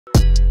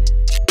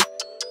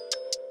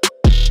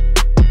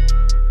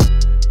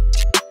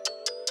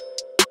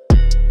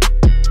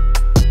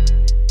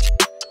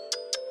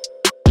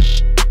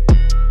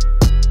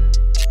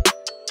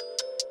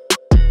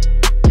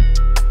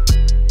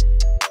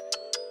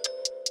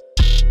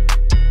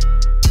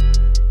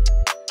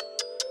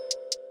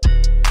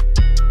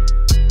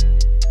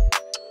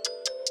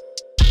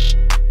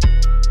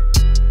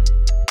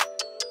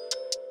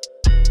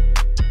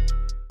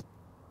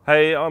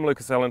Hey, I'm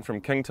Lucas Allen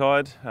from King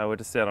Tide. We're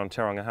just out on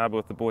Tauranga Harbour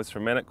with the boys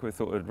from Manic. We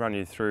thought we'd run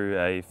you through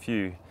a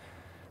few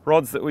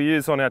rods that we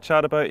use on our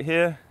charter boat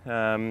here.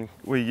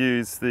 We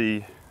use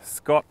the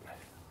Scott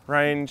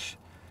range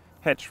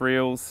hatch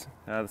reels.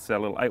 This is our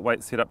little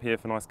 8-weight setup here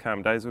for nice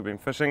calm days we've been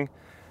fishing.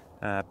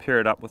 Pair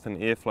it up with an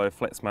airflow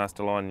flats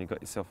master line, and you've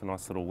got yourself a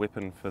nice little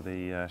weapon for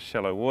the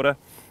shallow water.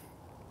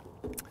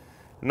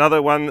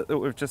 Another one that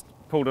we've just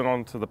pulled in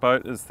onto the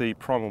boat is the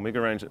Primal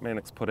Mega range that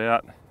Manic's put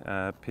out,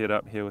 paired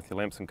up here with your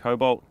Lamps and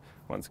Cobalt.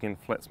 Once again,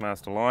 flats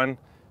master line.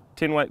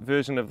 10-weight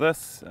version of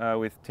this.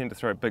 We tend to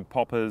throw big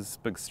poppers,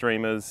 big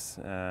streamers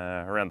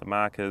around the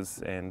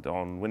markers, and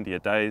on windier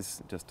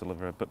days just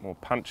deliver a bit more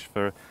punch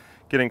for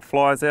getting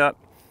flies out.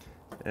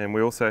 And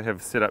we also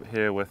have set up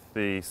here with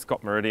the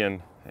Scott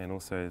Meridian and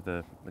also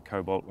the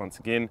Cobalt once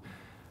again.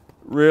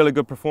 Really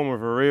good performer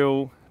of a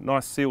reel,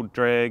 nice sealed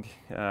drag,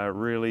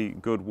 really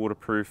good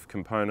waterproof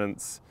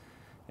components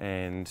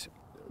and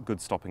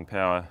good stopping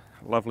power.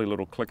 Lovely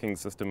little clicking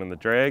system in the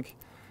drag,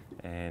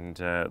 and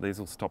these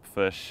will stop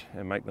fish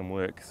and make them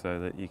work so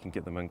that you can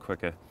get them in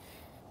quicker.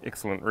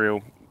 Excellent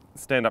reel,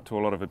 stand up to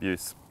a lot of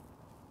abuse.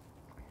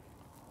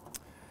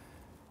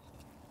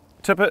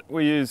 Tippet,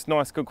 we use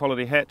nice good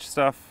quality hatch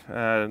stuff,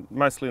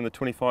 mostly in the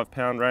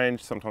 25-pound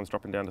range, sometimes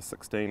dropping down to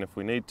 16 if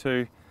we need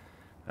to.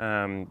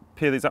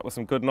 Pair these up with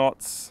some good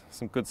knots,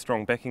 some good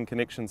strong backing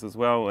connections as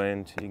well,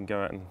 and you can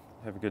go out and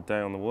have a good day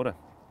on the water.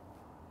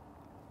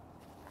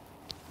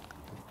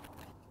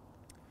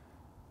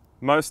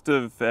 Most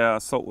of our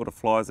saltwater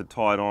flies are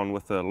tied on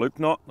with a loop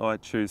knot. I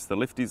choose the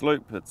Lefty's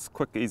loop. It's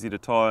quick, easy to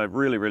tie,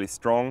 really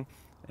strong,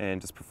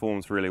 and just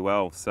performs really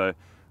well. So I'm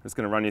just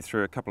going to run you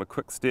through a couple of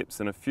quick steps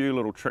and a few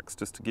little tricks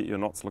just to get your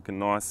knots looking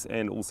nice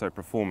and also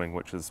performing,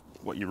 which is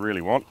what you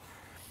really want.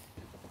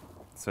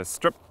 So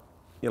strip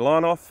your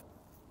line off,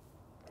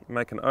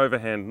 make an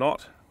overhand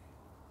knot,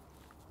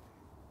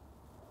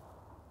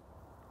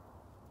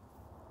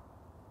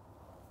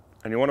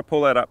 and you want to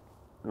pull that up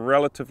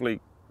relatively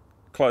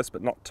close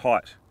but not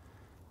tight.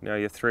 Now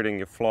you're threading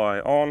your fly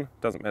on,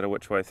 doesn't matter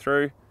which way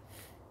through,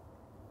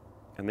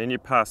 and then you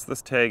pass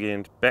this tag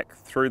end back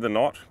through the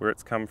knot where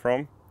it's come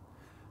from.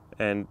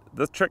 And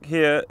the trick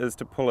here is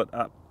to pull it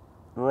up,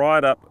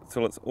 right up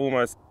till it's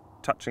almost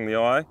touching the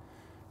eye,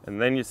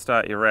 and then you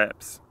start your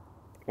wraps.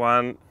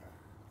 1,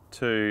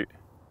 2,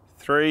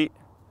 3.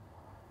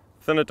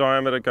 Thinner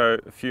diameter, go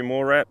a few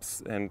more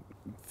wraps, and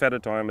fatter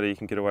diameter you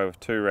can get away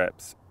with 2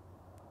 wraps.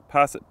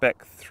 Pass it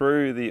back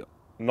through the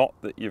knot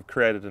that you've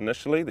created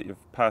initially, that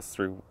you've passed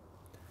through.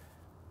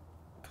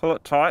 Pull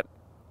it tight,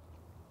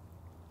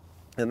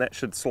 and that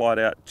should slide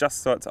out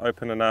just so it's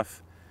open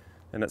enough,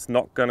 and it's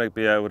not going to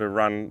be able to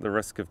run the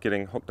risk of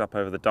getting hooked up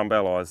over the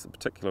dumbbell eyes, in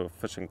particular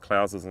fishing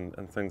clouses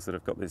and things that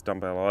have got these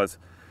dumbbell eyes.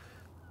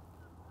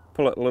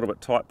 Pull it a little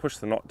bit tight, push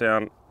the knot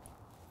down,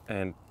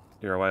 and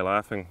you're away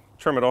laughing.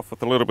 Trim it off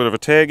with a little bit of a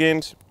tag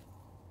end,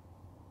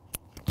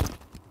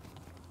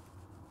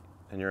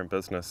 and you're in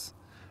business.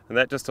 And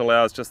that just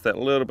allows just that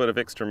little bit of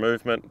extra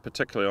movement,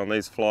 particularly on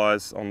these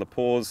flies. On the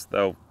pause,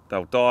 they'll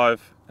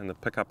dive, and the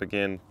pick up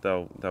again,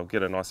 they'll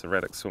get a nice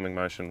erratic swimming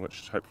motion,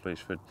 which hopefully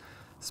should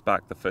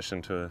spark the fish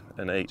into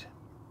an eat.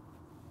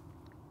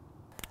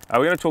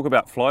 We're going to talk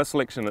about fly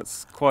selection.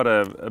 It's quite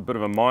a bit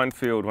of a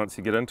minefield once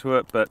you get into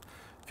it, but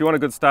if you want a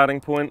good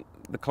starting point,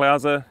 the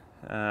clouser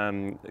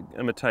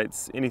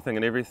imitates anything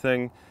and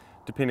everything,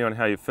 depending on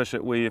how you fish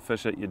it, where you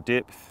fish it, your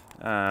depth.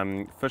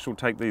 Fish will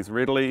take these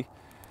readily.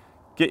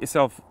 Get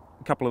yourself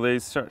a couple of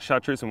these.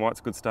 Chartreuse and white's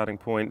a good starting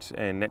point,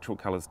 and natural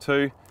colours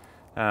too.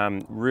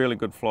 Really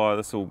good fly.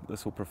 This will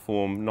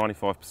perform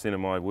 95% of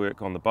my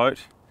work on the boat.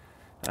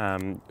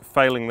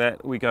 Failing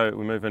that, we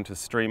move into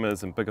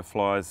streamers and bigger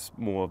flies,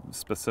 more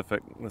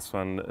specific. This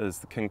one is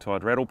the King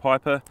Tide rattle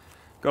piper.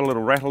 Got a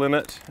little rattle in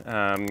it,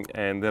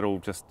 and that'll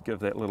just give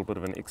that little bit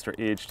of an extra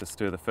edge to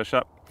stir the fish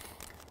up.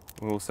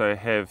 We also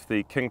have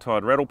the King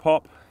Tide rattle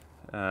pop.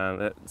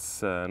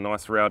 That's a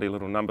nice rowdy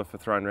little number for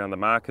throwing around the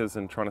markers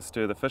and trying to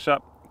stir the fish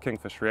up.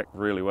 Kingfish react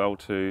really well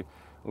to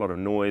a lot of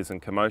noise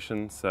and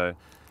commotion, so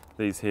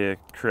these here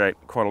create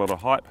quite a lot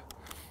of hype,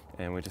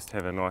 and we just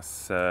have a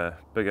nice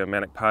bigger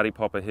Manic party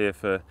popper here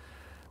for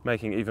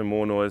making even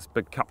more noise.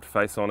 Big cupped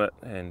face on it,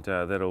 and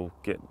that'll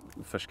get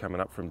fish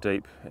coming up from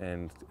deep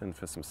and in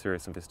for some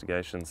serious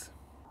investigations.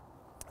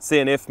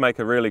 CNF make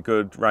a really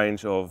good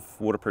range of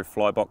waterproof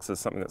fly boxes,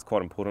 something that's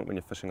quite important when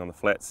you're fishing on the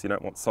flats. You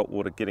don't want salt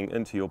water getting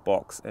into your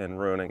box and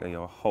ruining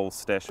your whole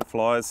stash of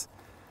flies.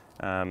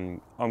 I'm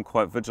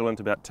quite vigilant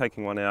about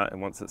taking one out, and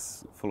once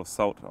it's full of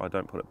salt, I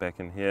don't put it back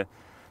in here.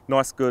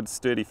 Nice good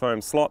sturdy foam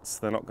slots,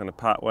 they're not going to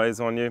part ways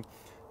on you,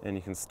 and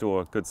you can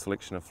store a good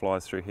selection of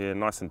flies through here,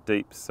 nice and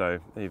deep, so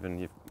even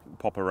your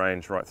popper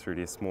range right through to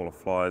your smaller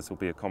flies will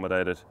be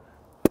accommodated.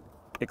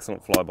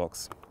 Excellent fly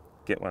box,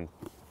 get one.